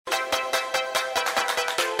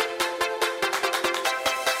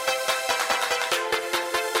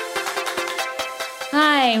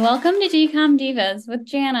Hi, welcome to GCOM Divas with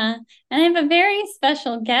Jana, and I have a very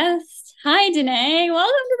special guest. Hi, Danae.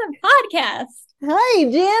 Welcome to the Hi,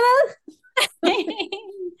 Jana. podcast.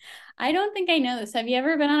 I don't think I know this. Have you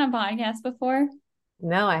ever been on a podcast before?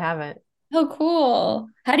 No, I haven't. Oh, cool.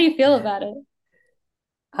 How do you feel about it?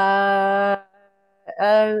 Uh,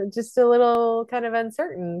 just a little kind of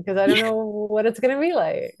uncertain because I don't know what it's going to be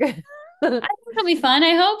like. I think it'll be fun.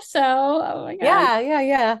 I hope so. Oh my God.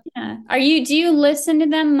 Yeah. Yeah. Do you listen to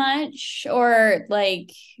them much or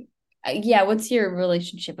yeah, what's your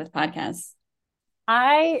relationship with podcasts?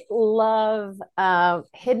 I love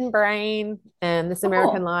Hidden Brain and This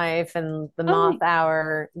American Oh, Life and The oh, Moth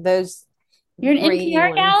Hour. Those you're an three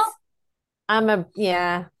NPR gal? ones.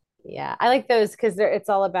 Yeah. I like those because it's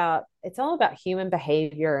all about human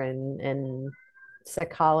behavior and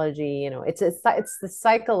psychology. It's the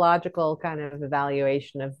psychological kind of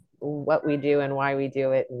evaluation of what we do and why we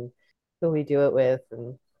do it and who we do it with.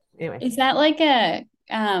 And anyway, Is that like a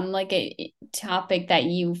topic that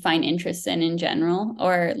you find interest in general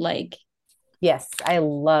or like yes, I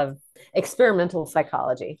love experimental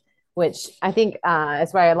psychology, which I think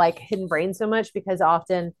is why I like Hidden Brain so much because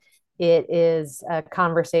often it is a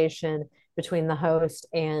conversation between the host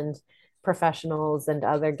and professionals and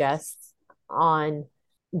other guests on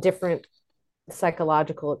different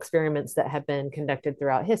psychological experiments that have been conducted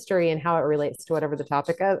throughout history and how it relates to whatever the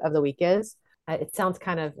topic of the week is. It sounds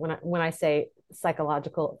kind of when I say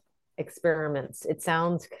psychological experiments, it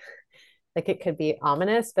sounds like it could be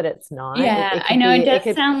ominous, but it's not. It, yeah, it I could know be, it does it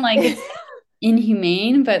could, sound like it's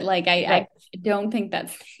inhumane, but I right. don't think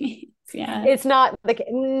that's the case. Yeah. It's not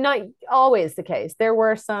always the case. There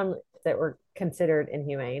were some that were considered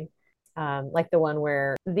inhumane, like the one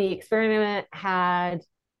where the experiment had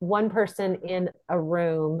one person in a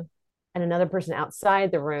room and another person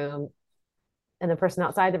outside the room, and the person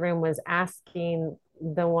outside the room was asking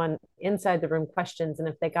the one inside the room questions, and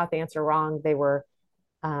if they got the answer wrong, they were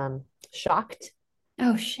shocked.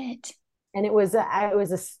 Oh shit. And it was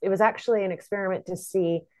actually an experiment to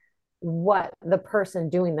see what the person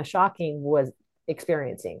doing the shocking was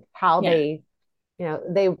experiencing, how Yeah.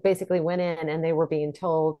 they basically went in and they were being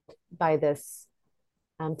told by this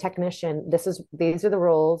technician, these are the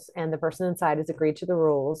rules, and the person inside has agreed to the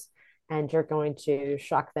rules, and you're going to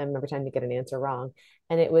shock them every time you get an answer wrong.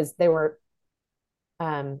 And they were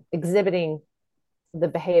exhibiting the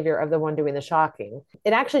behavior of the one doing the shocking.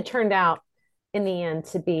 It actually turned out in the end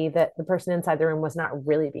to be that the person inside the room was not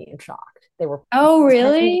really being shocked. They were Oh,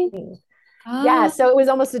 really? pretending. Yeah, Oh. so it was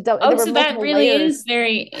almost Oh, there were so that multiple really is layers.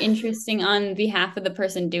 very interesting on behalf of the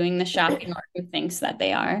person doing the shocking or who thinks that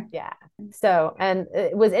they are. Yeah. So, and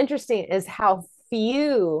it was interesting is how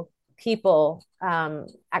few people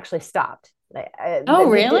actually stopped. Oh,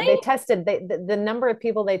 really? They tested the number of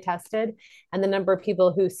people they tested and the number of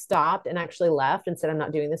people who stopped and actually left and said, I'm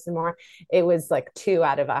not doing this anymore. It was like 2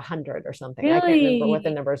 out of 100 or something. I can't remember what the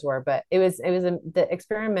Really? numbers were, but the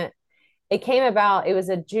experiment. It came about. It was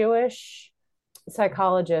a Jewish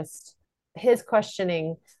psychologist, his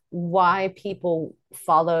questioning why people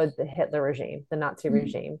followed the Hitler regime, the Nazi Mhm.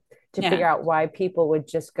 regime, to Yeah. figure out why people would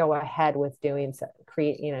just go ahead with committing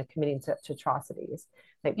such atrocities.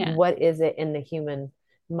 Like, Yeah. what is it in the human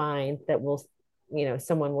mind that will,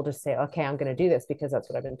 someone will just say, okay, I'm going to do this because that's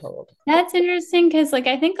what I've been told. That's interesting because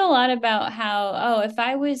I think a lot about how, oh, if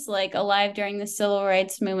I was like alive during the civil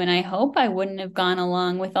rights movement, I hope I wouldn't have gone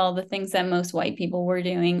along with all the things that most white people were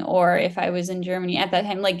doing, or if I was in Germany at that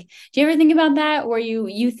time. Like, do you ever think about that where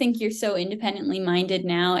you think you're so independently minded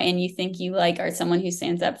now and you think you like are someone who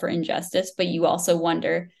stands up for injustice, but you also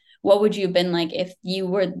wonder what would you have been like if you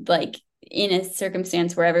were like in a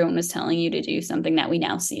circumstance where everyone was telling you to do something that we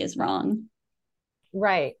now see as wrong?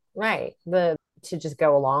 Right. The To just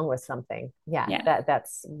go along with something. Yeah, Yeah.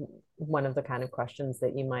 that's one of the kind of questions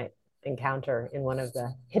that you might encounter in one of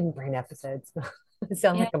the Hidden Brain episodes. I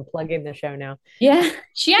sound Yeah. like I'm plugging the show now. Yeah.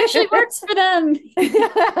 She actually works for them.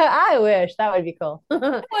 I wish that would be cool.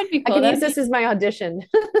 That would be I cool. can That use would be this as my audition.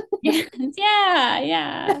 yes, yeah,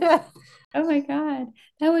 yeah. Oh my God.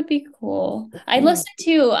 That would be cool. I listened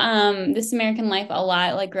to This American Life a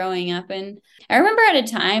lot, like growing up. And I remember at a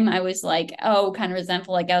time I was like, oh, kind of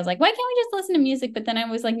resentful. Like I was like, why can't we just listen to music? But then I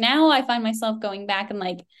was like, now I find myself going back and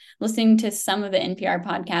like listening to some of the NPR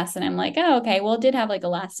podcasts, and I'm like, oh, okay, well, it did have like a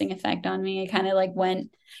lasting effect on me. It kind of like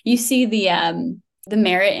went, you see the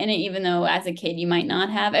merit in it, even though as a kid you might not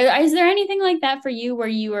have. Is there anything like that for you where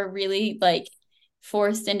you were really like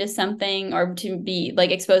forced into something or to be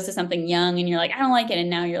like exposed to something young and you're like, I don't like it.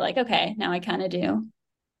 And now you're like, okay, now I kind of do.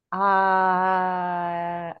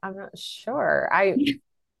 I'm not sure.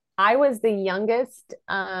 I was the youngest.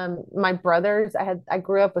 My brothers, I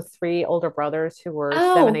grew up with three older brothers who were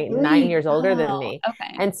seven, Oh, 8, and 9 years three. older than Oh, me.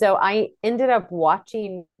 okay. And so I ended up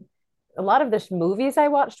watching a lot of the movies I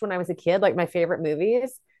watched when I was a kid, like my favorite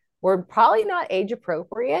movies, were probably not age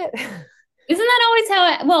appropriate. Isn't that always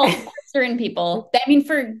how well, for certain people, I mean,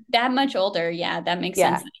 for that much older, yeah, that makes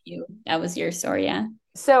sense Yeah. that that was your story. Yeah.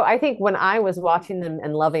 So I think when I was watching them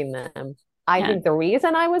and loving them, I Yeah. think the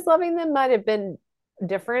reason I was loving them might have been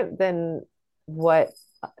different than what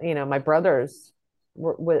my brothers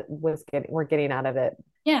were getting out of it.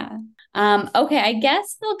 Yeah. Okay, I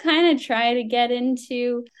guess we'll kind of try to get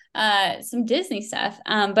into some Disney stuff.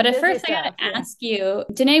 But at Disney first I stuff, gotta yeah. ask you,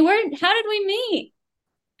 Danae, how did we meet?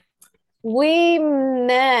 We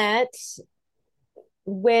met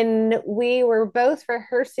when we were both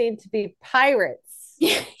rehearsing to be pirates.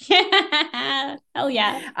 Yeah. Hell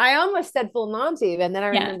yeah. I almost said full Monty, and then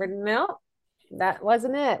I Yeah. remembered, no, that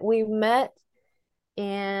wasn't it. We met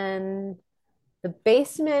in the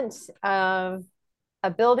basement of a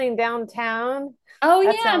building downtown. Oh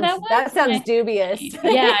That yeah, sounds that sounds dubious. yeah,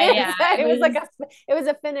 yeah. It It was like was it was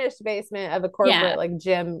a finished basement of a yeah, corporate like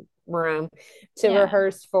gym room to yeah.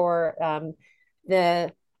 rehearse for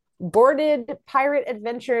the boarded pirate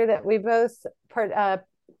adventure that we both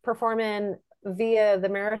perform in via the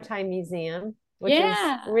Maritime Museum, which is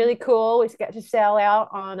Yeah. really cool. We got to sail out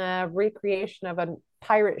on a recreation of a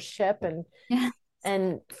pirate ship Yeah.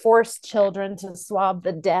 and force children to swab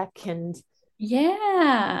the deck and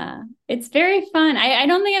Yeah. It's very fun. I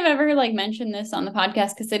don't think I've ever like mentioned this on the podcast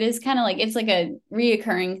because it is kind of like it's like a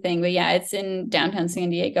reoccurring thing. But yeah, it's in downtown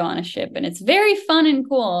San Diego on a ship and it's very fun and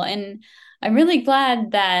cool. And I'm really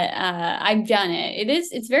glad that I've done it.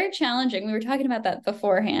 It's very challenging. We were talking about that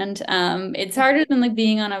beforehand. It's harder than like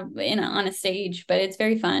being on a stage, but it's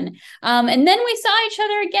very fun. And then we saw each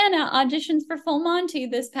other again at auditions for Full Monty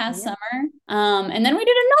this past yeah. summer. And then we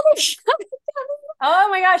did another show. Oh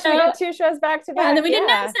my gosh, we So did two shows back to yeah, and then back. we did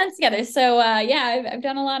Yeah. nonsense together. So yeah, I've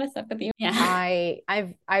done a lot of stuff with you. Yeah. I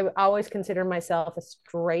always consider myself a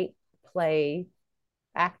straight play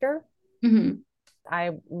actor. Hmm.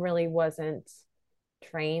 I really wasn't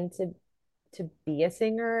trained to be a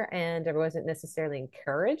singer, and I wasn't necessarily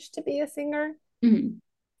encouraged to be a singer. Hmm.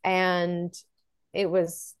 And it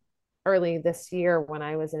was early this year when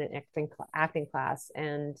I was in an acting class,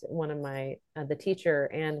 and one of my the teacher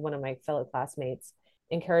and one of my fellow classmates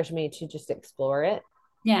encouraged me to just explore it.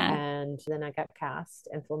 Yeah. And then I got cast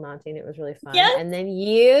in Full Monty, and it was really fun. Yes. And then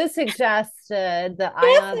you suggested that I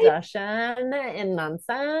Yes. audition in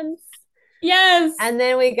Nonsense. Yes. And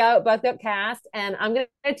then both got cast. And I'm going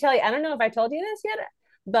to tell you, I don't know if I told you this yet,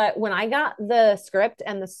 but when I got the script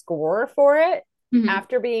and the score for it Hmm.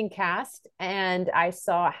 after being cast, and I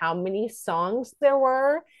saw how many songs there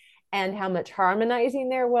were and how much harmonizing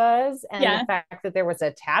there was, and the Yeah. fact that there was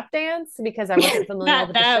a tap dance because I wasn't familiar That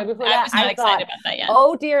with the that show before I that, was not I excited thought, about that yet.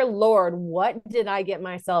 oh dear Lord, what did I get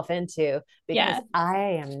myself into? Because Yeah. I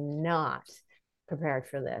am not prepared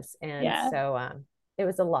for this. And Yeah. so it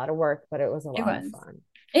was a lot of work, but it was a It lot of was. fun.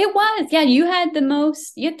 It was. Yeah, you had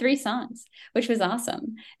three songs, which was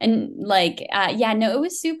awesome. And like yeah, no, it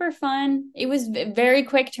was super fun. It was very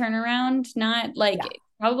quick turnaround, not Yeah. like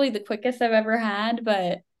probably the quickest I've ever had,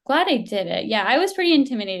 but glad I did it. Yeah, I was pretty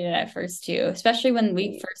intimidated at first too, especially when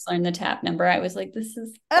we first learned the tap number. I was like, this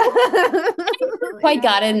is quite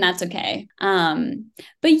got it, and that's okay.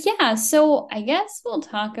 But yeah, so I guess we'll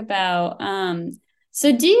talk about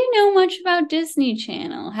so do you know much about Disney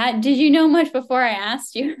Channel? Did you know much before I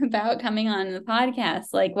asked you about coming on the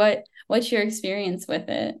podcast? Like what's your experience with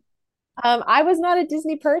it? I was not a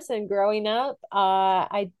Disney person growing up.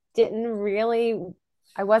 I didn't really,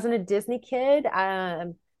 I wasn't a Disney kid. I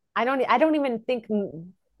don't even think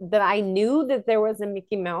that I knew that there was a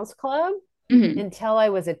Mickey Mouse Club Hmm. until I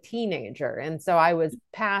was a teenager. And so I was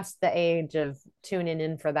past the age of tuning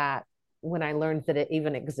in for that when I learned that it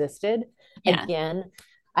even existed. Yeah. Again,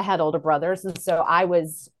 I had older brothers, and so I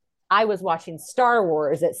was watching Star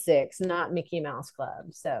Wars at 6, not Mickey Mouse Club.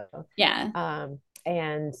 So Yeah.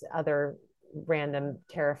 and other random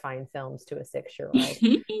terrifying films to a 6-year-old.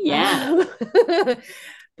 Yeah.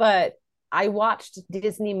 But I watched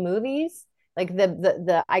Disney movies, like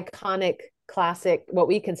the iconic classic, what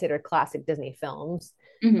we consider classic Disney films,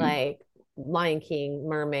 Hmm. like Lion King,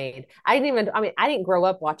 Mermaid. I didn't grow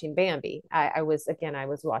up watching Bambi. I was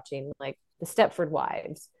watching like the Stepford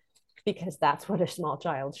Wives because that's what a small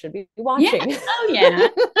child should be Yeah. watching. Oh yeah.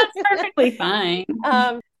 That's perfectly fine.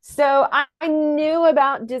 So I knew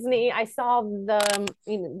about Disney. I saw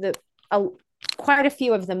quite a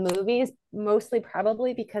few of the movies, mostly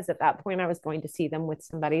probably because at that point I was going to see them with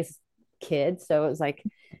somebody's kid. So it was like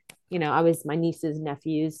I was my nieces,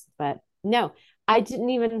 nephews, but no, I didn't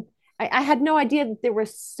even, I had no idea that there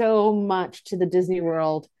was so much to the Disney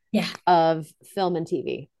World Yeah. of film and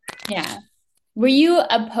TV. Yeah. Were you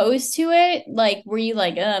opposed to it? Like, were you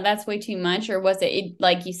like, that's way too much? Or was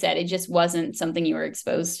like you said, it just wasn't something you were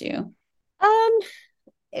exposed to? Um,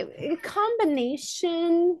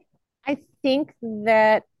 combination. I think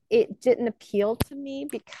that it didn't appeal to me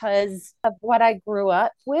because of what I grew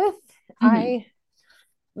up with. Hmm.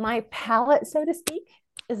 My palate, so to speak,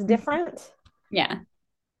 is different. Yeah.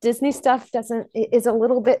 Disney stuff doesn't is a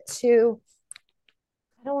little bit too.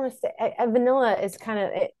 I don't want to say vanilla is kind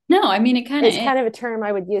of No, I mean, it kind of is is. kind of a term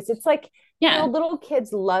I would use. It's like Yeah. little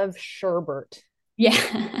kids love sherbet,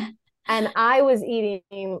 Yeah. and I was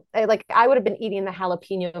eating like I would have been eating the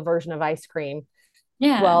jalapeno version of ice cream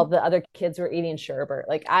Yeah. while the other kids were eating sherbet.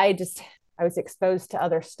 Like I was exposed to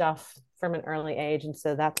other stuff from an early age, and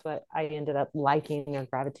so that's what I ended up liking or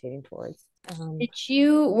gravitating towards.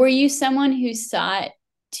 Were you someone who sought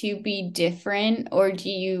to be different, or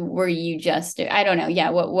were you just, I don't know.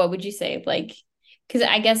 Yeah. What would you say? Like, because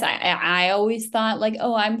I guess I always thought like,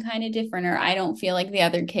 oh, I'm kind of different, or I don't feel like the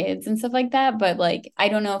other kids and stuff like that. But like, I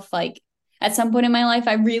don't know if like at some point in my life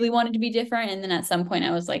I really wanted to be different, and then at some point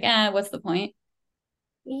I was like, what's the point?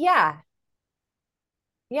 Yeah,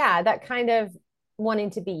 yeah, that kind of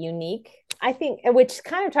wanting to be unique. I think, which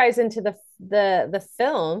kind of ties into the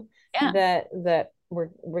film Yeah. that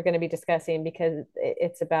we're going to be discussing because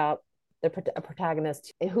it's about a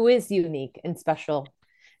protagonist who is unique and special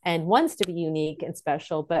and wants to be unique and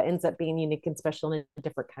special, but ends up being unique and special in a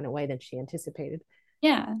different kind of way than she anticipated.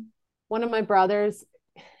 Yeah. One of my brothers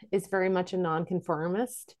is very much a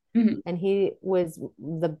nonconformist, Hmm. and he was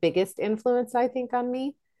the biggest influence, I think, on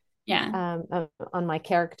me, Yeah. on my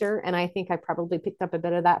character. And I think I probably picked up a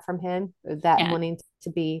bit of that from him, that Yeah. wanting to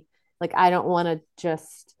be like, I don't want to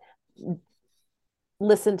just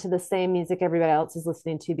listen to the same music everybody else is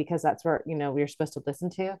listening to because that's where, we're supposed to listen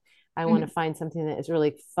to. I want to Hmm. find something that is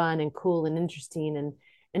really fun and cool and interesting and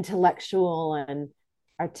intellectual and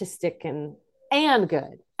artistic and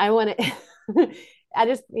good. I want to, I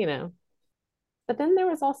just, but then there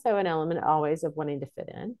was also an element always of wanting to fit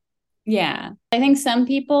in. Yeah. I think some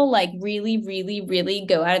people like really, really, really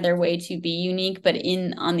go out of their way to be unique, but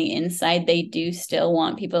in on the inside, they do still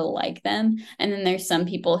want people to like them. And then there's some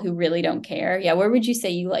people who really don't care. Yeah. Where would you say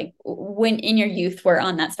you like when in your youth were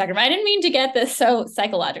on that spectrum? I didn't mean to get this so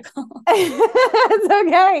psychological. It's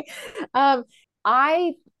okay.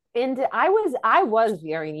 I I was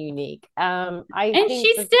very unique. I And think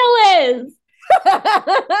she the still is.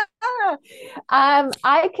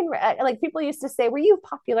 I can like people used to say, "Were you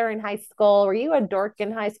popular in high school? Were you a dork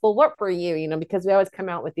in high school? What were you?" Because we always come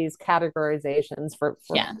out with these categorizations for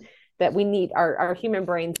Yeah. that we need our human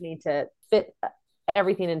brains need to fit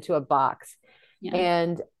everything into a box. Yeah.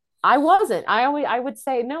 And I wasn't. I would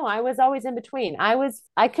say no, I was always in between.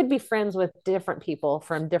 I could be friends with different people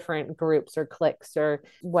from different groups or cliques or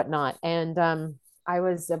whatnot. And I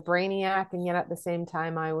was a brainiac, and yet at the same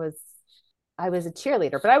time I was a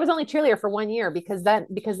cheerleader, but I was only cheerleader for 1 year because then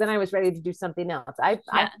I was ready to do something else. I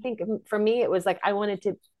Yeah. think for me it was like I wanted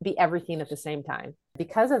to be everything at the same time.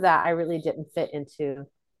 Because of that, I really didn't fit into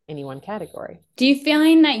any one category. Do you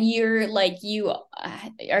find that you're like you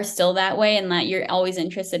are still that way and that you're always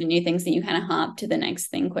interested in new things and you kind of hop to the next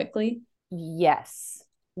thing quickly? Yes,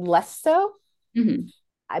 less so, Hmm.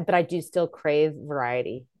 but I do still crave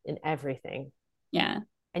variety in everything. Yeah.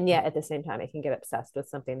 And yet at the same time, I can get obsessed with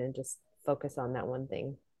something and just focus on that one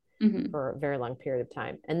thing Hmm. for a very long period of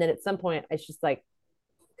time. And then at some point, it's just like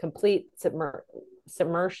complete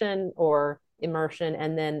submersion or immersion,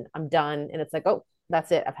 and then I'm done. And it's like, oh,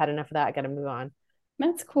 that's it. I've had enough of that. I got to move on.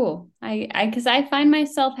 That's cool. Because I find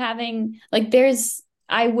myself having like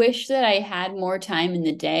I wish that I had more time in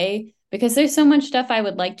the day because there's so much stuff I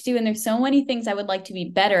would like to do and there's so many things I would like to be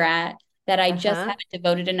better at that I Uh just huh. haven't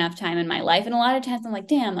devoted enough time in my life. And a lot of times I'm like,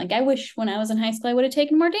 damn, like I wish when I was in high school I would have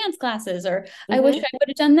taken more dance classes, or I wish Mm-hmm. I would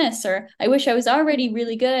have done this, or I wish I was already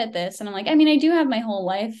really good at this. And I'm like, I mean, I do have my whole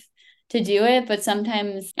life to do it, but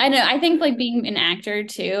sometimes I know I think like being an actor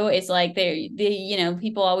too is like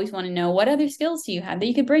people always want to know what other skills do you have that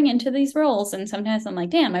you could bring into these roles, and sometimes I'm like,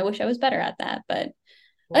 damn, I wish I was better at that, but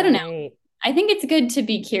I don't know. Right. I think it's good to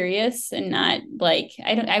be curious and not like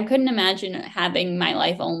I couldn't imagine having my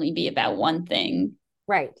life only be about one thing.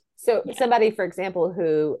 Right. So Yeah. somebody, for example,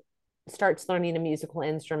 who starts learning a musical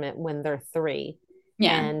instrument when they're 3,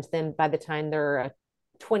 Yeah. and then by the time they're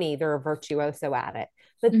 20, they're a virtuoso at it.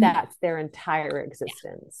 But Mhm. that's their entire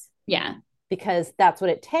existence Yeah. because that's what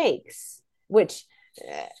it takes, which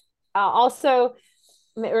also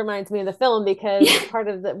it reminds me of the film because part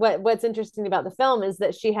of the what's interesting about the film is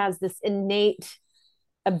that she has this innate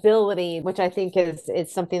ability, which I think is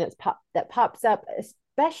something that pops up,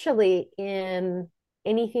 especially in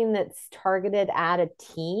anything that's targeted at a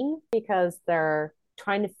teen because they're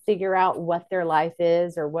trying to figure out what their life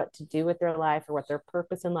is or what to do with their life or what their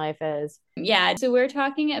purpose in life is. Yeah, so we're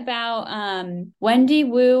talking about Wendy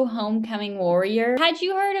Wu, Homecoming Warrior. Had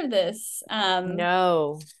you heard of this?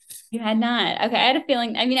 No. You had not. Okay, I had a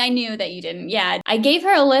feeling. I mean, I knew that you didn't. Yeah, I gave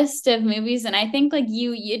her a list of movies, and I think like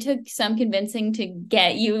you took some convincing to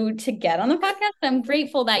get you to get on the podcast. I'm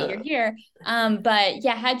grateful that you're here. But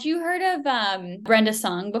yeah, had you heard of Brenda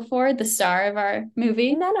Song before, the star of our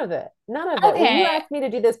movie? None of it. None of it. When you Okay. asked me to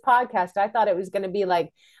do this podcast, I thought it was going to be like,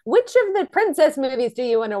 which of the princess movies do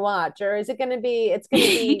you want to watch? Or is it going to be, it's going to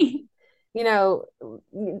be, you know,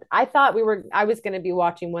 I was going to be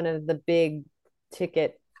watching one of the big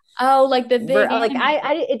ticket. Oh, like the big Like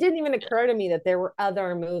anime. it didn't even occur to me that there were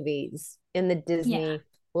other movies in the Yeah. Disney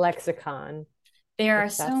lexicon, There if are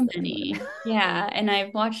that's so the word. many. Yeah, and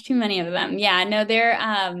I've watched too many of them. Yeah, no, they're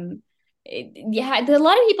yeah, a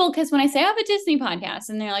lot of people because when I say I have a Disney podcast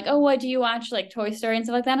and they're like, "Oh, what do you watch like Toy Story and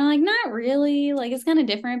stuff like that?" I'm like, "Not really. Like it's kind of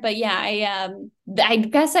different." But yeah, I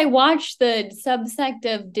guess I watch the subsect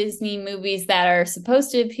of Disney movies that are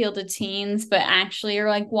supposed to appeal to teens but actually are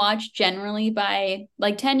like watched generally by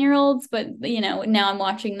like 10-year-olds, but now I'm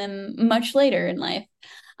watching them much later in life.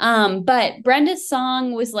 But Brenda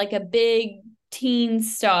Song was like a big teen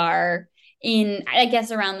star in, I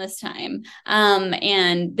guess, around this time.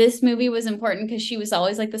 And this movie was important because she was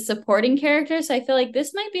always like the supporting character. So I feel like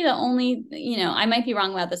this might be the only, I might be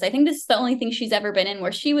wrong about this. I think this is the only thing she's ever been in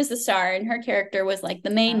where she was the star and her character was like the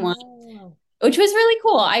main one, Oh, which was really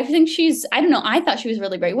cool. I think I don't know, I thought she was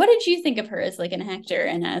really great. What did you think of her as like an actor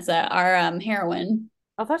and as our heroine?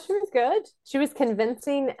 I thought she was good. She was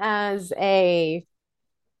convincing as a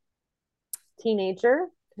teenager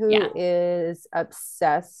Yeah. who is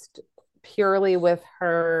obsessed purely with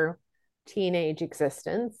her teenage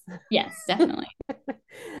existence. Yes, definitely.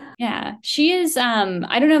 Yeah, she is.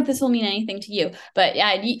 I don't know if this will mean anything to you, but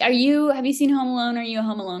yeah, have you seen Home Alone? Are you a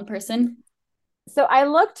Home Alone person? So I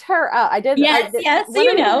looked her up. Yes, yes, so One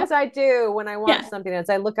you of the know. things I do when I watch Yeah, something is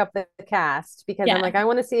I look up the cast because I'm yeah. like, I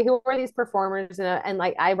want to see who are these performers. And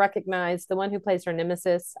like, I recognize the one who plays her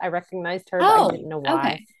nemesis. I recognized her, but I Oh, didn't know okay.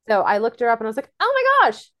 why. So I looked her up and I was like, oh my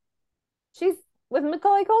gosh, she's with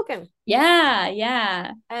Macaulay Culkin. Yeah,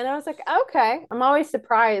 yeah. And I was like, okay. I'm always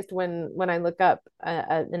surprised when I look up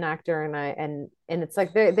an actor and it's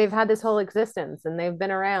like they've had this whole existence and they've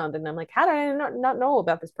been around, and I'm like, how did I not know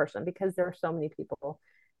about this person? Because there are so many people,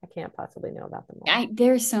 I can't possibly know about them all.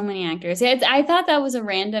 There's so many actors. Yeah, I thought that was a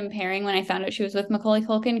random pairing when I found out she was with Macaulay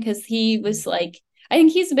Culkin because he was like, I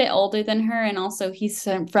think he's a bit older than her, and also he's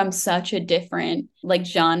from such a different like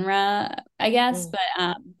genre, I guess. Mm,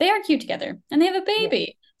 But they are cute together, and they have a yeah,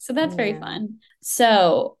 baby, so that's very yeah. fun.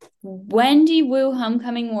 So Wendy Wu,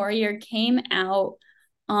 Homecoming Warrior came out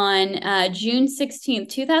on June 16th,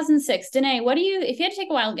 2006. Danae, if you had to take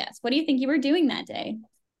a wild guess, what do you think you were doing that day?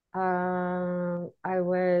 I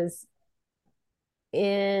was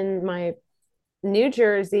in my New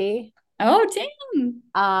Jersey, Oh, dang.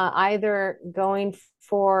 either going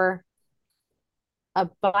for a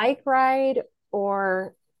bike ride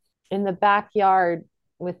or in the backyard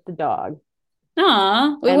with the dog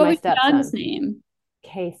Aw. Wait, and what my was the dog's stepson, name?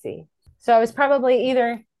 Casey. So I was probably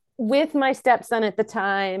either with my stepson at the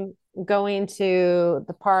time, going to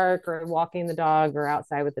the park or walking the dog or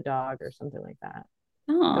outside with the dog or something like that.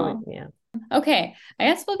 Going, Oh, yeah. okay. I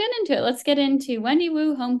guess we'll get into it. Let's get into Wendy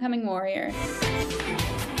Wu, Homecoming Warrior.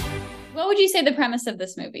 What would you say the premise of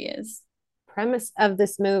this movie is? Premise of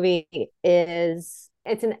this movie is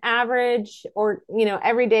it's an average or,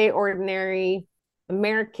 everyday, ordinary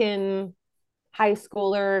American high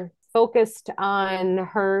schooler focused on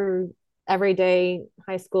her everyday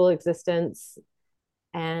high school existence,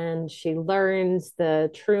 and she learns the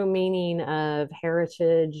true meaning of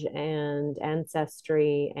heritage and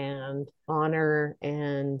ancestry and honor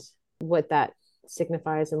and what that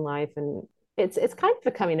signifies in life. And it's kind of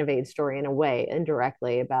a coming of age story in a way,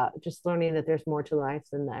 indirectly, about just learning that there's more to life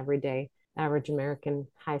than the everyday average American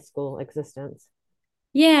high school existence.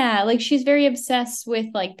 Yeah, like she's very obsessed with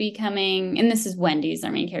like becoming, and this is Wendy's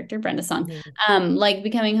our main character, Brenda Song, Mm-hmm. like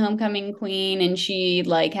becoming homecoming queen, and she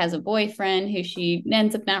like has a boyfriend who she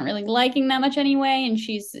ends up not really liking that much anyway, and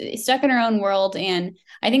she's stuck in her own world. And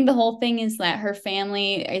I think the whole thing is that her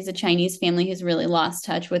family is a Chinese family who's really lost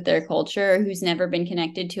touch with their culture, who's never been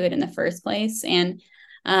connected to it in the first place. And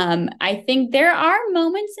I think there are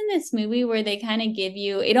moments in this movie where they kind of give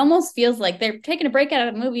you, it almost feels like they're taking a break out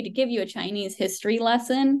of the movie to give you a Chinese history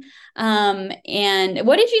lesson. And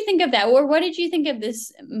what did you think of that? Or what did you think of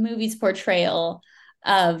this movie's portrayal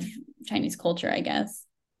of Chinese culture, I guess?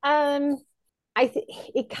 Um, I think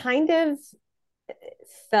it kind of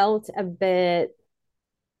felt a bit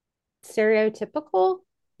stereotypical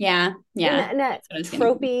Yeah, yeah. in a That's what I was getting.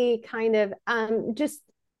 tropey kind of just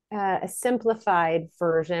a simplified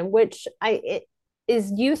version, which I it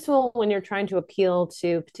is useful when you're trying to appeal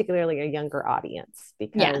to particularly a younger audience Yeah.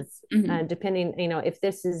 because Hmm. depending, if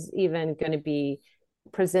this is even going to be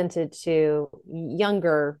presented to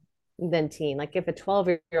younger than teen, like if a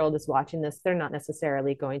 12-year-old is watching this, they're not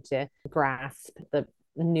necessarily going to grasp the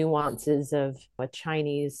nuances of a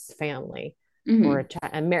Chinese family or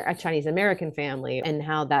Hmm. a Chinese American family and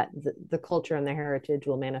how that the culture and the heritage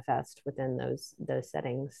will manifest within those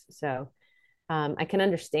settings. So I can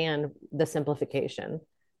understand the simplification.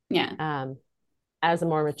 Yeah. Um, as a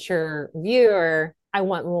more mature viewer, I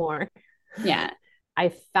want more. Yeah. I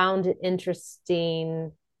found it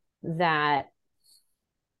interesting that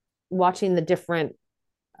watching the different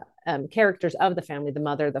characters of the family, the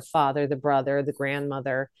mother, the father, the brother, the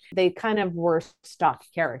grandmother, they kind of were stock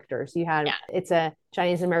characters. You had, Yeah. it's a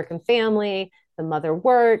Chinese American family. The mother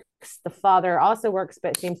works, the father also works,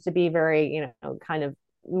 but seems to be very, kind of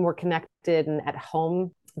more connected and at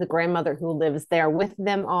home. The grandmother who lives there with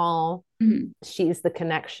them all, Hmm. she's the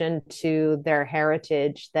connection to their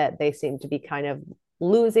heritage that they seem to be kind of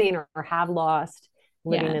losing or have lost,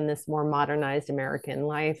 living Yeah. in this more modernized American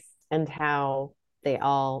life, and how they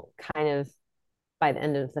all kind of by the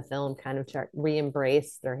end of the film kind of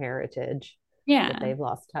re-embrace their heritage that Yeah. they've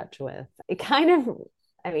lost touch with. It kind of,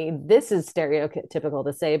 I mean, this is stereotypical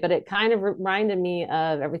to say, but it kind of reminded me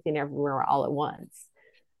of Everything Everywhere All at Once.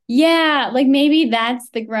 Yeah, like maybe that's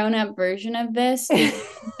the grown-up version of this because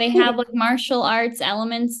they have Yeah. like martial arts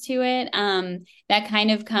elements to it that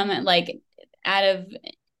kind of come at, like out of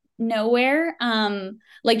nowhere.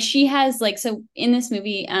 Like she has like, so in this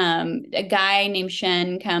movie a guy named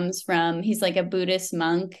Shen comes from, he's like a Buddhist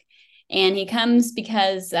monk, and he comes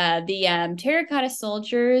because the terracotta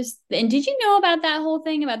soldiers, and did you know about that whole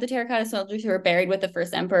thing about the terracotta soldiers who were buried with the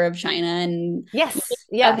first emperor of China? And Yes, okay,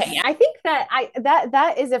 yes. yeah. I think that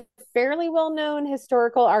that is a fairly well-known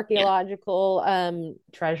historical Yeah. archaeological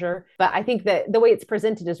treasure, but I think that the way it's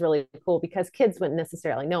presented is really cool because kids wouldn't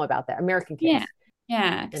necessarily know about that. American Yeah. kids.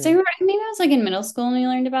 Yeah. Because I And remember maybe I was like in middle school when we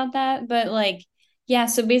learned about that. But like, yeah,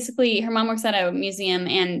 so basically her mom works at a museum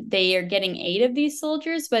and they are getting eight of these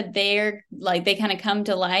soldiers, but they're like they kind of come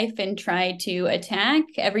to life and try to attack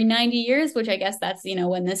every 90 years, which I guess that's,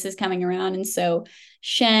 when this is coming around. And so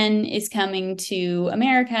Shen is coming to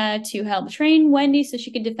America to help train Wendy so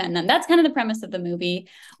she could defend them. That's kind of the premise of the movie.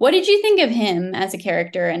 What did you think of him as a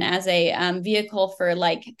character and as a vehicle for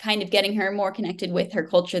like kind of getting her more connected with her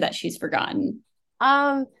culture that she's forgotten?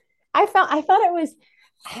 um I thought it was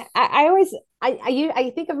I always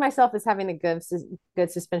I think of myself as having a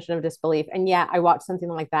good suspension of disbelief. And yeah, I watched something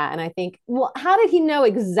like that and I think, well, how did he know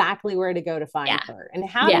exactly where to go to find Yeah. her? And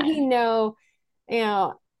how did Yeah. he know,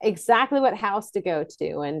 exactly what house to go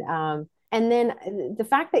to? And then the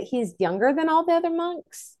fact that he's younger than all the other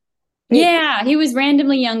monks. It Yeah. He was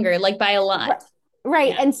randomly younger, like by a lot. right.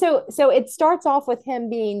 Yeah. And so it starts off with him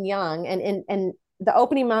being young and the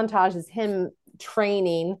opening montage is him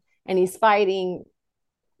training and he's fighting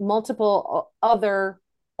multiple other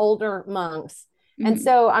older monks. And Mhm.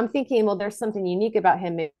 so I'm thinking, well, there's something unique about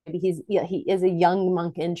him. Maybe he is a young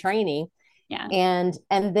monk in training, Yeah. and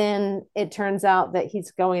then it turns out that he's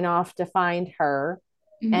going off to find her,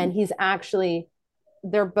 and Mhm. he's actually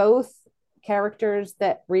they're both characters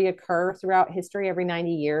that reoccur throughout history every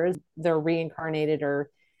 90 years. They're reincarnated or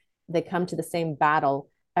they come to the same battle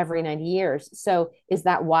every 90 years. So is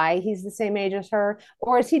that why he's the same age as her?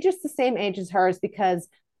 Or is he just the same age as hers because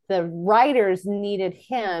the writers needed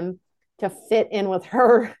him to fit in with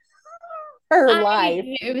her I life?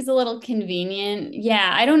 It was a little convenient. Yeah,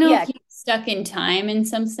 I don't know if Yeah, he's stuck in time in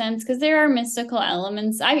some sense because there are mystical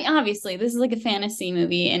elements. I mean, obviously, this is like a fantasy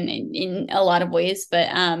movie in a lot of ways, but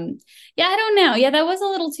yeah, I don't know. Yeah, that was a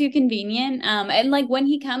little too convenient. And like when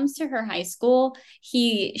he comes to her high school,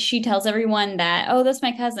 she tells everyone that, oh, that's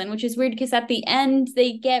my cousin, which is weird because at the end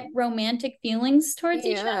they get romantic feelings towards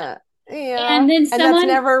each other. yeah. Yeah. And then And that's someone,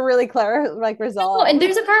 never really clear, like oh, and resolved.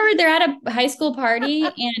 there's a part where they're at a high school party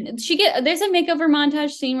and there's a makeover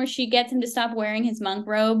montage scene where she gets him to stop wearing his monk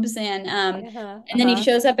robes Uh-huh. and then he Uh-huh.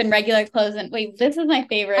 shows up in regular clothes and wait, this is my And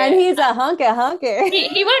favorite. he's a hunker.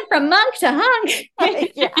 He went from monk to hunk.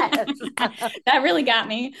 Yes. That really got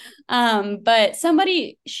me. But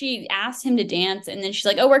she asked him to dance and then she's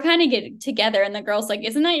like, oh, we're kind of getting together. And the girl's like,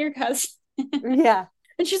 isn't that your cousin? Yeah.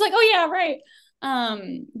 And she's like, oh yeah, right.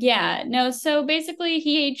 Yeah, no, so basically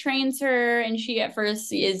he trains her and she at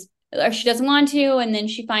first is or she doesn't want to, and then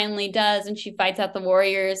she finally does, and she fights out the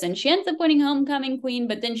warriors and she ends up winning homecoming queen,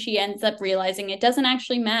 but then she ends up realizing it doesn't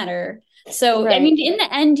actually matter. So, I Right. mean, in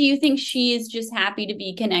the end, do you think she is just happy to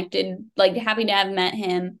be connected, like happy to have met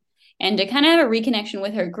him and to kind of have a reconnection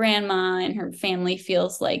with her grandma and her family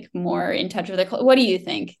feels like more in touch with her? What do you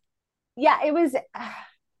think? Yeah, it was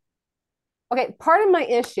okay. Part of my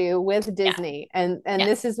issue with Yeah, Disney, and yeah.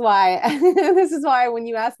 this is why this is why when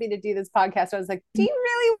you asked me to do this podcast, I was like, "Do you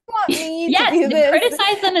really want me to Yes, do this?"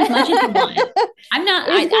 criticize them as much as you want. I'm not,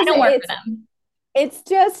 It's I because don't work for them. it's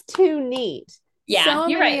just too neat. Yeah, So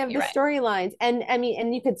you're many right. of the You're right. storylines, and I mean,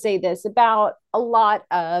 and you could say this about a lot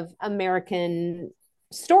of American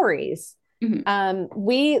stories. Mhm.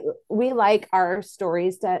 We like our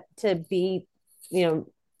stories to be, you know,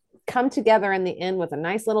 come together in the end with a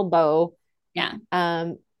nice little bow. Yeah.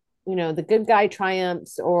 um, the good guy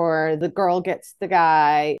triumphs or the girl gets the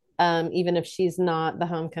guy. Even if she's not the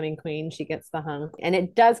homecoming queen, she gets the hunk. And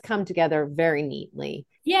it does come together very neatly.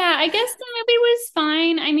 Yeah, I guess the movie was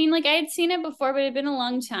fine. I mean, like I had seen it before, but it had been a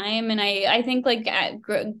long time, and I think like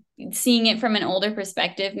seeing it from an older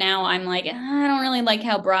perspective now, I'm like I don't really like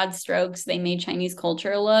how broad strokes they made Chinese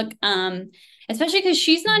culture look. Especially because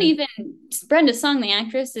she's not Mhm. even Brenda Song, the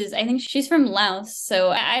actress is. I think she's from Laos, so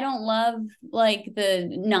I don't love like the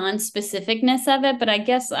non-specificness of it. But I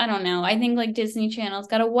guess I don't know. I think like Disney Channel's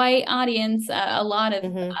got a white audience, a lot of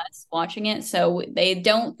Mhm. us watching it, so they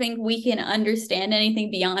don't think we can understand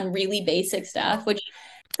anything beyond really basic stuff, which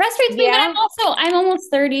frustrates me. But Yeah, I'm almost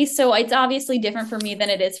 30, so it's obviously different for me than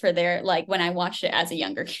it is for their like when I watched it as a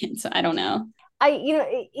younger kid. So I don't know. I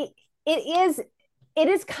it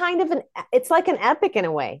is kind of it's like an epic in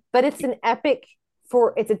a way, but it's an epic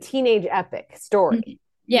it's a teenage epic Mhm. story, you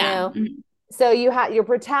Yeah. know. Mhm. So you have your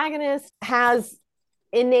protagonist has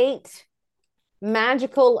innate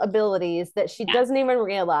magical abilities that she Yeah. doesn't even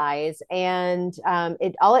realize, and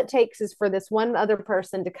it takes is for this one other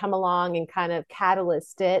person to come along and kind of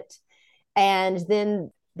catalyst it, and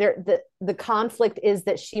then the conflict is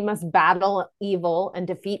that she must battle evil and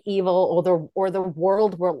defeat evil, or the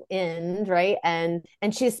world will end, right? And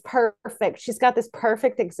she's perfect. She's got this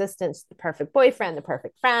perfect existence, the perfect boyfriend, the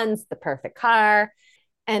perfect friends, the perfect car.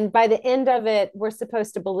 And by the end of it, we're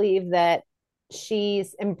supposed to believe that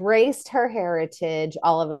she's embraced her heritage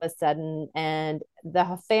all of a sudden, and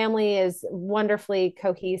the family is wonderfully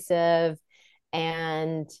cohesive.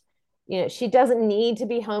 And she doesn't need to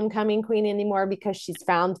be homecoming queen anymore because she's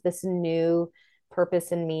found this new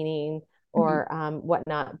purpose and meaning, Mhm. or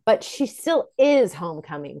whatnot, but she still is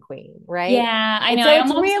homecoming queen, right? Yeah, I And know. so I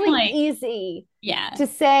it's almost am really like, easy yeah. to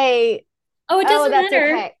say, Oh, it oh, doesn't that's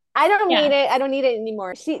matter. okay, I don't Yeah. need it,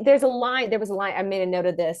 anymore. There was a line, I made a note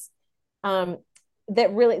of this, um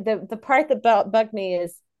that really, the part that bugged me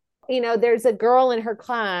is, there's a girl in her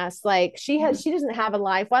class, like Mhm. she doesn't have a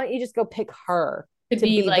life, why don't you just go pick her To to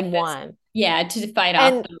be be the like this. one? Yeah, to fight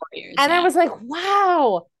off and the warriors. and I Yeah. was like,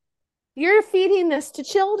 wow, you're feeding this to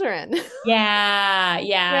children. Yeah.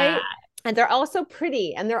 Yeah. Right? And they're also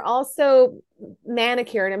pretty, and they're also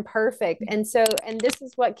manicured and perfect, and this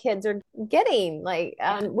is what kids are getting, like,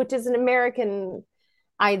 Yeah. which is an American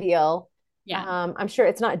ideal. Yeah. I'm sure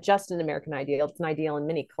it's not just an American ideal, it's an ideal in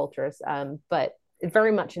many cultures, but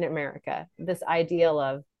very much in America, this ideal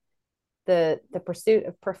of the pursuit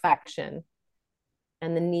of perfection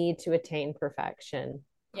and the need to attain perfection,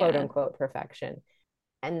 quote Yeah. unquote perfection.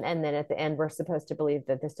 And then at the end, we're supposed to believe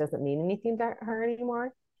that this doesn't mean anything to her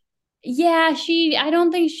anymore. Yeah, I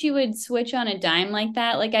don't think she would switch on a dime like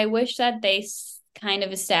that. Like, I wish that they kind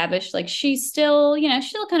of established, like, she's still, she's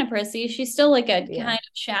still kind of prissy. She's still like a kind Yeah. of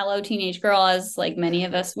shallow teenage girl, as like many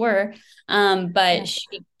of us were. But Yes.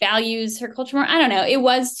 she values her culture more. I don't know. It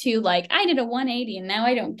was too like, I did a 180 and now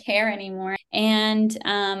I don't care anymore. And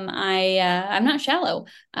I'm not shallow.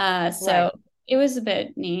 So Right. it was a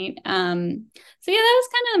bit neat. So yeah, that was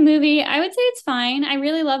kind of the movie. I would say it's fine. I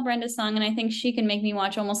really love Brenda's song, and I think she can make me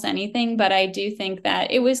watch almost anything. But I do think that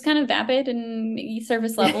it was kind of vapid and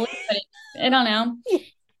surface level. But I don't know.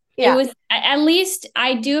 It Yeah. was at least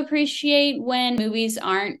I do appreciate when movies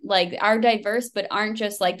aren't like are diverse, but aren't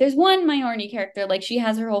just like there's one minority character, like she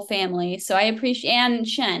has her whole family. So I appreciate and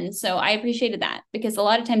Shen. So I appreciated that because a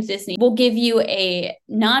lot of times Disney will give you a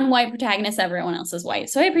non-white protagonist, everyone else is white.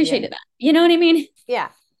 So I Yeah. appreciated that. You know what I mean? Yeah.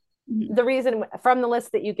 Mhm. The reason from the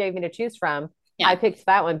list that you gave me to choose from, I Yeah. picked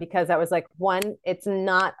that one because I was like, one, it's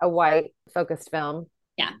not a white focused film,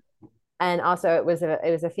 Yeah. and also it was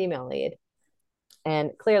a female lead,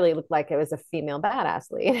 and clearly looked like it was a female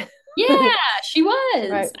badass lead. Yeah, she was.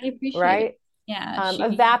 Right, I appreciate it. right. Yeah, A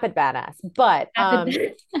she vapid badass, but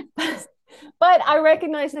but I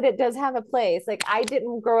recognize that it does have a place. Like I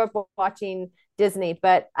didn't grow up watching Disney,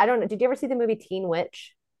 but I don't know. Did you ever see the movie Teen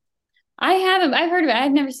Witch? I haven't. I've heard of it.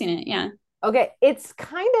 I've never seen it. Yeah. Okay, it's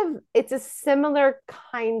a similar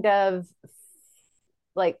kind of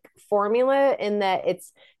like formula in that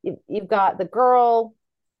you've got the girl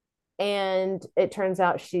and it turns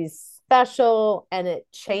out she's special and it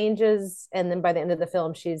changes, and then by the end of the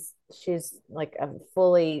film she's like a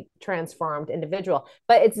fully transformed individual,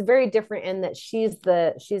 but it's very different in that she's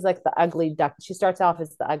like the ugly duck. She starts off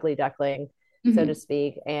as the ugly duckling, so to Mhm.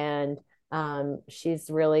 speak, and she's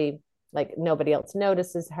really like nobody else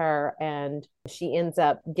notices her, and she ends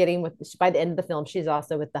up getting with by the end of the film she's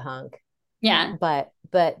also with the hunk, Yeah. but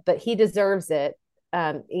he deserves it.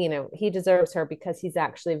 He deserves her because he's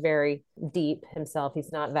actually very deep himself.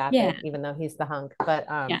 He's not Yeah. vapid, even though he's the hunk. But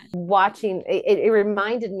Yeah. watching it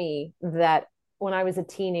reminded me that when I was a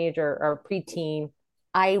teenager or preteen,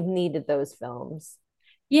 I needed those films.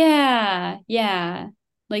 Yeah. Yeah.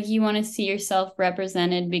 Like you want to see yourself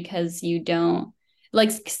represented because you don't like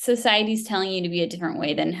society's telling you to be a different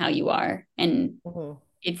way than how you are. And Mhm.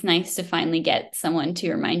 it's nice to finally get someone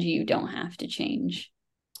to remind you you don't have to change.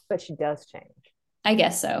 But she does change. I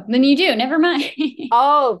guess so. Then you do. Never mind.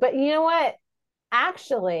 Oh, but you know what?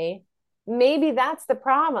 Actually, maybe that's the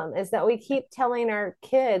problem is that we keep telling our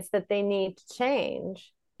kids that they need to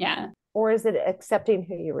change. Yeah. Or is it accepting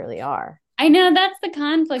who you really are? I know that's the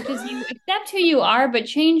conflict is you accept who you are, but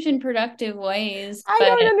change in productive ways. I But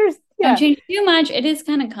don't understand. don't Yeah. change too much. It is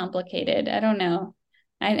kind of complicated. I don't know.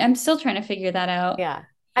 I'm still trying to figure that out. Yeah.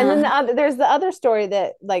 And then Uh, there's the other story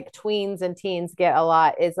that like tweens and teens get a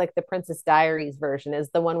lot is like the Princess Diaries version is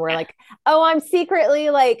the one where like, oh, I'm secretly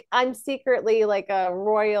like a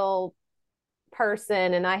royal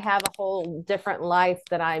person and I have a whole different life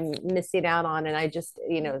that I'm missing out on. And I just,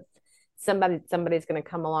 somebody's going to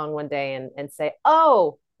come along one day and say,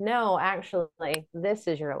 oh, no, actually, this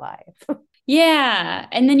is your life. yeah.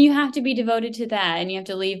 And then you have to be devoted to that and you have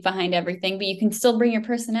to leave behind everything, but you can still bring your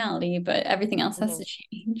personality, but everything else has Mhm. to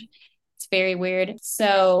change. It's very weird.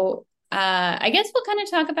 So, I guess we'll kind of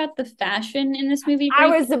talk about the fashion in this movie I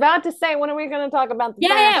briefly. was about to say, when are we going to talk about the Yeah,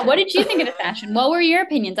 yeah. What fashion? did you think of the fashion? What were your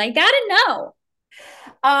opinions? I gotta know.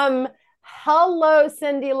 Um, hello,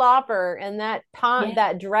 Cindy Lauper, and Yeah.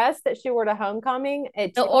 that dress that she wore to homecoming.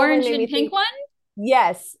 It The totally orange made and me pink think. one?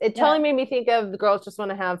 Yes, it Yeah. totally made me think of the girls just want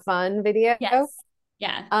to have fun video. Yes.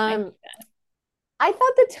 Yeah. Um, I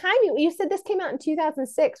thought the timing. You said this came out in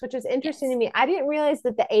 2006, which is interesting to Yes. me. I didn't realize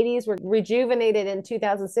that the 80s were rejuvenated in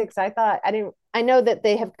 2006. I didn't. I know that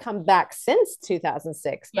they have come back since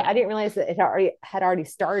 2006, but I Yeah. didn't realize that it already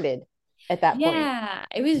started at that point. Yeah.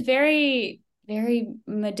 It was very, very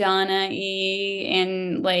Madonna-y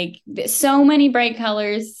and like so many bright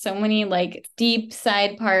colors, so many like deep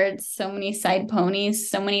side parts, so many side ponies,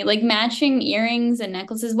 so many like matching earrings and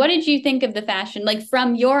necklaces. What did you think of the fashion, like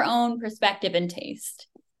from your own perspective and taste?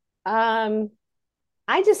 Um,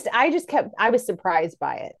 I was surprised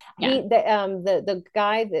by it. Yeah. The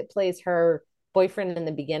guy that plays her boyfriend in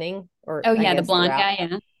the beginning, or Oh I yeah, the guess blonde throughout. guy.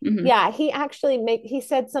 Yeah. Hmm. Yeah, he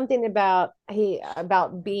said something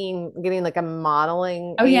about being getting like a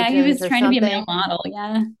modeling Oh yeah, he agent was or trying to be a male something. model.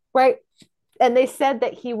 Yeah. Right. And they said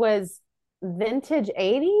that he was vintage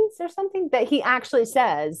 80s or something that he actually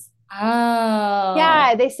says. Oh,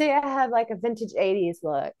 Yeah, they say I have like a vintage 80s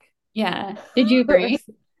look. yeah. Did you agree?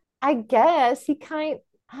 I guess he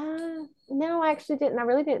no, I actually didn't. I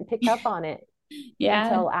really didn't pick up on it Yeah.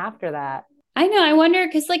 until after that. I know. I wonder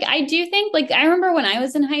because, like, I do think, like, I remember when I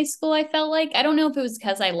was in high school, I felt like I don't know if it was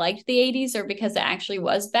because I liked the 80s or because it actually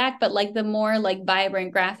was back, but like the more like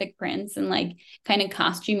vibrant graphic prints and like kind of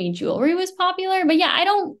costumey jewelry was popular. But yeah,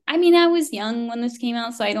 I mean, I was young when this came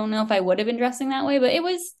out, so I don't know if I would have been dressing that way, but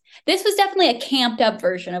this was definitely a camped up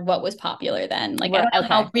version of what was popular then. Like, I Right. don't know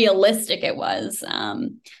how Okay. realistic it was.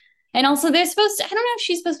 And also they're supposed to, I don't know if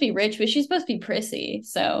she's supposed to be rich, but she's supposed to be prissy.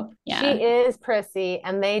 So She yeah. is prissy,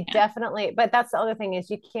 and they Yeah. definitely, but that's the other thing is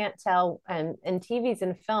you can't tell, and in TVs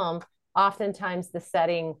and film, oftentimes the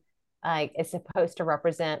setting like it's supposed to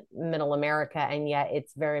represent middle America, and yet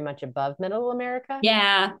it's very much above middle America.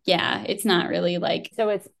 Yeah, yeah. It's not really like So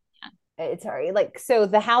it's already like, so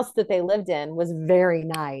the house that they lived in was very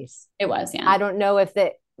nice. it was, yeah. I don't know if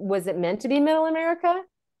that was it meant to be middle America,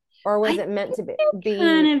 or I was it think meant to they're be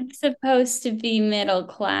kind of supposed to be middle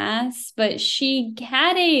class, but she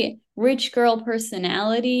had a rich girl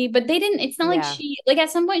personality, but they didn't, it's not like yeah, she, like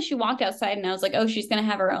at some point she walked outside and I was like, oh, she's gonna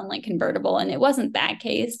have her own like convertible. And it wasn't that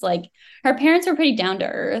case. Like her parents were pretty down to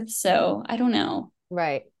earth. So I don't know.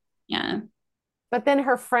 right. Yeah. But then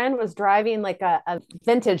her friend was driving like a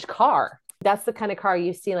vintage car. That's the kind of car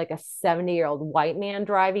you see like a 70-year-old white man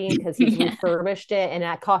driving because he's Yeah. refurbished it, and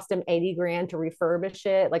that cost him 80 grand to refurbish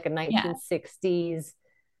it, like a Yeah. 1960s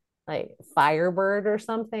like Firebird or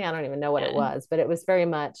something. I don't even know what it Yeah. was, but it was very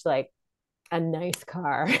much like a nice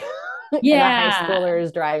car. And a high Yeah. schooler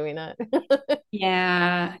is driving it.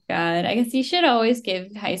 Yeah. God. I guess you should always give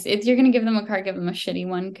if you're gonna give them a car, give them a shitty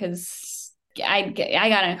one because I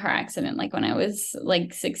got in a car accident like when I was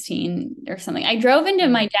like 16 or something. I drove into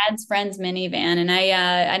my dad's friend's minivan and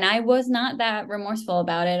I was not that remorseful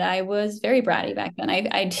about it. I was very bratty back then.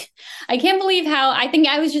 I can't believe how I think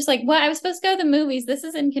I was just like, what? I was supposed to go to the movies. This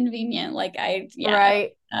is inconvenient. Like I yeah.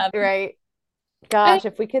 Right, right. I Gosh,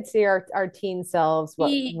 if we could see our teen selves,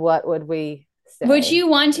 what would we would say? you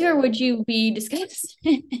want to or would you be disgusted?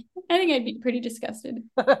 I think I'd be pretty disgusted.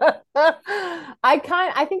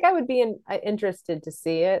 I think I would be interested to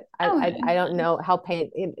see it. Oh, I don't know how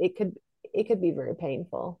it could be very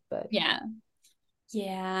painful, but yeah.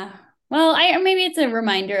 Yeah. Well, I or maybe it's a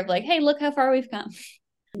reminder of like, hey, look how far we've come.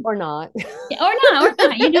 or not. Yeah, or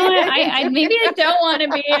not. You know what? I maybe I don't want to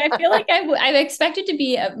be. I feel like I've expected to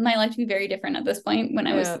be my life to be very different at this point when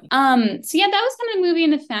I was Yeah. so yeah, that was kind of the movie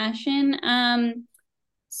and the fashion.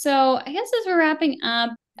 So I guess as we're wrapping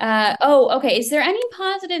up, oh, okay. Is there any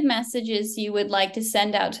positive messages you would like to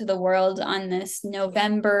send out to the world on this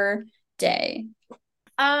November day?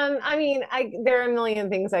 I mean, I there are a million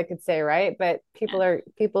things I could say, right? But people are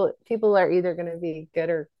either going to be good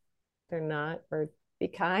or they're not, or be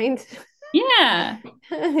kind. Yeah.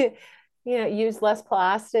 Use less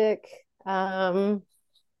plastic.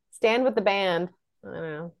 Stand with the band. I don't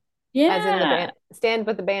know, as in the Yeah. band. Stand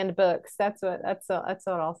with the band books. That's what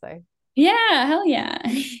I'll say. Yeah, hell yeah.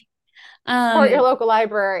 Support Um, your local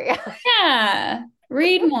library. yeah.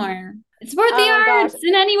 Read more. Support the Oh gosh, arts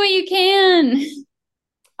in any way you can.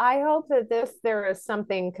 I hope that there is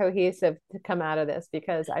something cohesive to come out of this,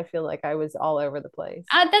 because I feel like I was all over the place.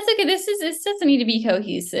 That's okay. This doesn't need to be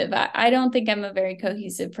cohesive. I don't think I'm a very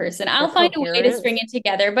cohesive person. Or I'll find a way to coherent. string it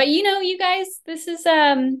together. But you guys, this is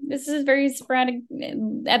a very sporadic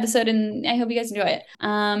episode, and I hope you guys enjoy it.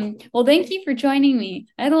 Well, thank you for joining me.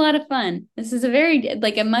 I had a lot of fun. This is a very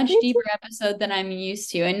like a much Me deeper episode than I'm used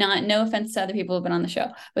to, and not no offense to other people who've been on the show,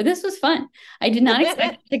 but this was fun. I did not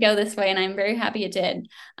expect it to go this way, and I'm very happy it did.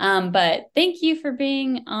 But thank you for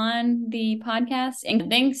being on the podcast, and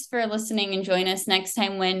thanks for listening, and join us next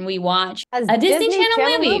time when we watch A a Disney Disney Channel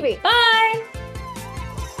Channel movie. movie. Bye.